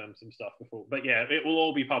confirm some stuff before. But yeah, it will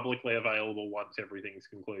all be publicly available once everything's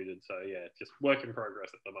concluded. So yeah, just work in progress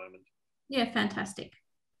at the moment. Yeah, fantastic.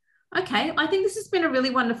 Okay, I think this has been a really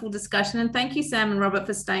wonderful discussion, and thank you, Sam and Robert,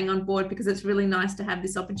 for staying on board, because it's really nice to have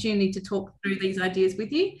this opportunity to talk through these ideas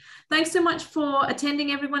with you. Thanks so much for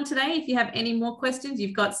attending, everyone, today. If you have any more questions,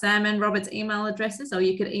 you've got Sam and Robert's email addresses, or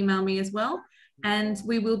you could email me as well. And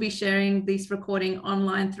we will be sharing this recording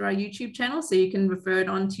online through our YouTube channel, so you can refer it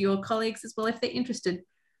on to your colleagues as well if they're interested.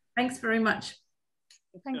 Thanks very much.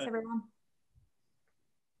 Thanks, everyone.